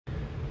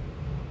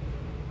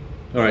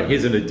All right,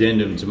 here's an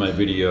addendum to my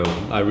video.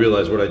 I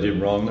realized what I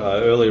did wrong.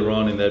 Earlier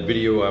on in that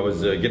video, I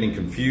was getting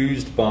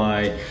confused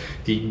by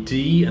the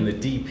D and the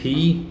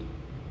DP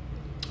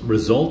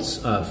results.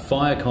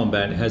 Fire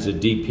combat has a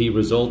DP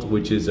result,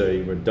 which is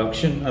a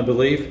reduction, I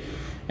believe.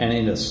 And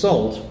in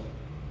assault,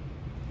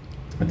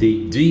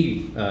 the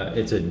D,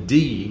 it's a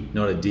D,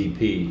 not a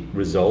DP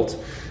result.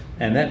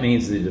 And that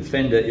means the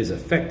defender is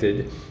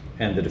affected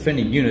and the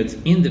defending units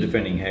in the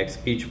defending hex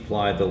each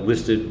apply the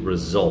listed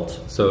result.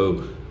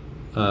 So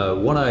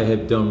what I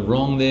had done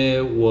wrong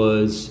there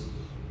was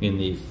in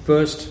the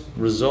first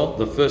result,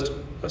 the first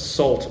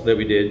assault that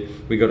we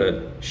did, we got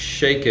a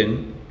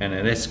shaken and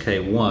an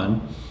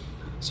SK1.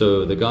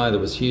 So the guy that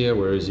was here,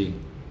 where is he?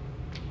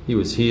 He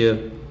was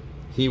here.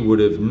 He would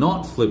have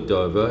not flipped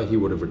over, he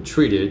would have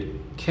retreated,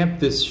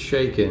 kept this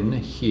shaken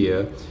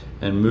here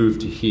and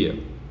moved to here.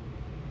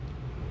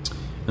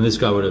 And this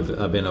guy would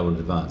have been able to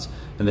advance.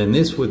 And then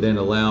this would then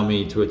allow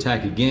me to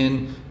attack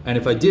again. And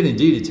if I did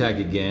indeed attack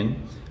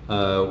again,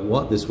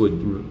 what this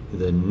would,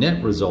 the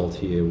net result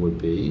here would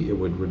be, it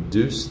would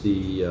reduce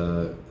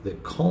the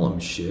column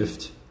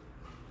shift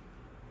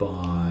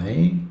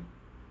by,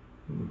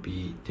 it would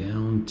be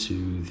down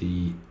to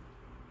the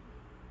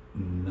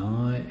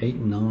 8,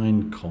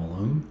 9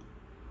 column.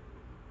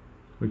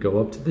 We go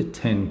up to the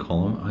 10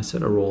 column. I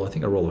said I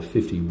think I roll a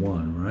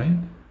 51, right?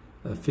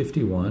 A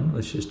 51,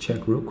 let's just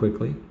check real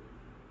quickly.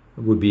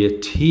 It would be a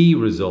T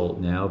result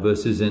now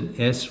versus an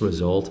S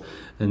result.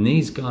 And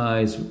these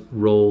guys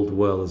rolled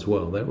well as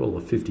well. They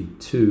rolled a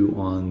 52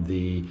 on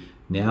the,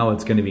 now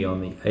it's going to be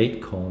on the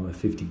 8 column, a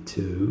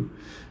 52.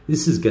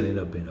 This is going to end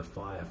up being a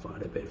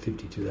firefight, I bet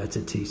 52, that's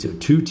a T. So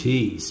 2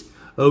 Ts.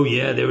 Oh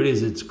yeah, there it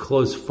is, it's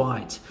close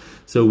fight.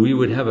 So we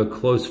would have a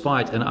close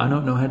fight, and I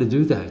don't know how to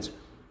do that.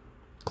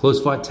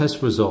 Close fight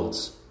test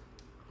results.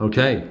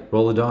 Okay,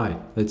 roll a die,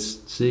 let's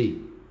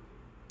see.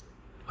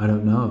 I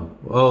don't know.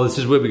 Oh, this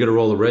is where we got to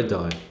roll a red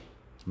die.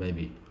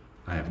 Maybe.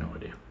 I have no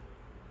idea.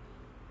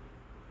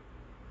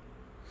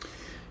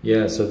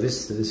 Yeah, so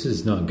this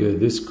is not good.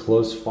 This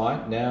close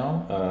fight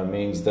now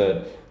means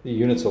that the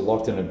units are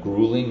locked in a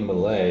grueling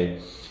melee.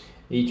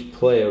 Each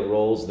player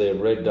rolls their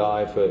red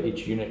die for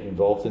each unit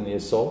involved in the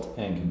assault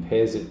and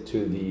compares it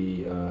to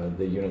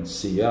the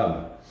unit's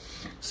CR.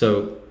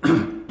 So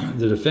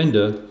the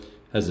defender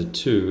has a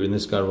 2 and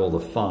this guy rolled a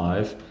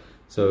 5.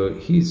 So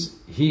he's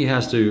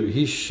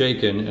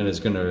shaken and is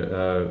going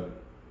to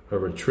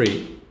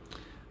retreat.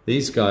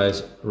 These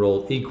guys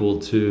roll equal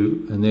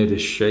to, and they're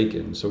just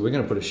shaken. So we're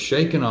going to put a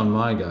shaken on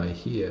my guy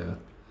here,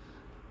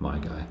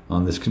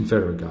 on this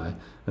Confederate guy,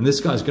 and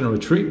this guy's going to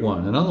retreat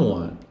another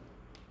one.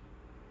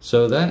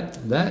 So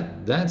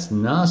that's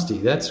nasty.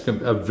 That's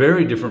a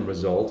very different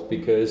result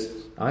because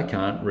I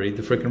can't read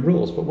the frickin'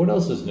 rules. But what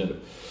else is new?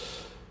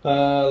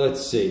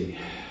 Let's see.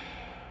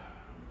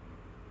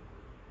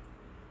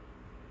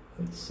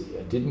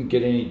 I didn't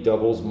get any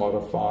doubles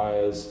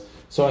modifiers.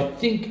 So I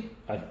think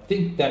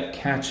that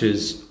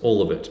catches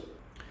all of it.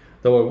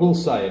 Though I will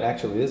say,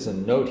 actually there's a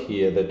note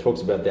here that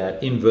talks about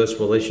that inverse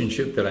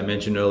relationship that I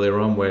mentioned earlier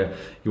on, where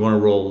you want to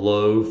roll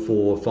low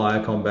for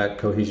fire combat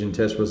cohesion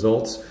test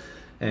results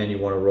and you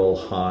want to roll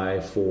high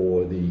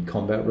for the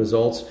combat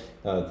results.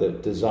 The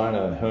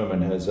designer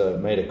Herman has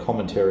made a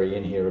commentary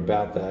in here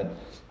about that.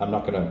 I'm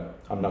not gonna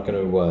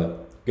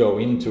go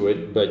into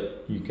it,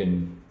 but you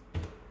can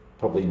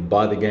probably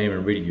buy the game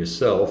and read it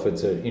yourself.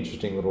 It's an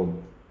interesting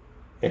little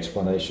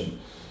explanation.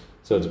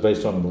 So it's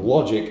based on the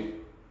logic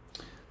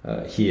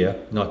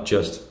here, not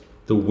just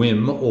the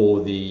whim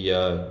or the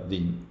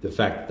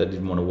fact that I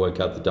didn't want to work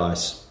out the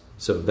dice.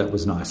 So that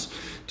was nice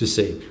to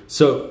see.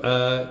 So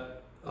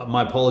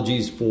my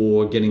apologies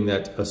for getting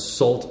that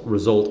assault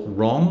result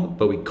wrong,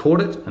 but we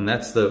caught it, and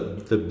that's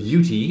the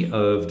beauty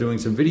of doing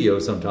some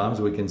videos sometimes.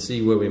 We can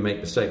see where we make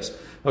mistakes.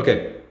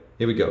 Okay,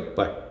 here we go.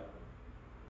 Bye.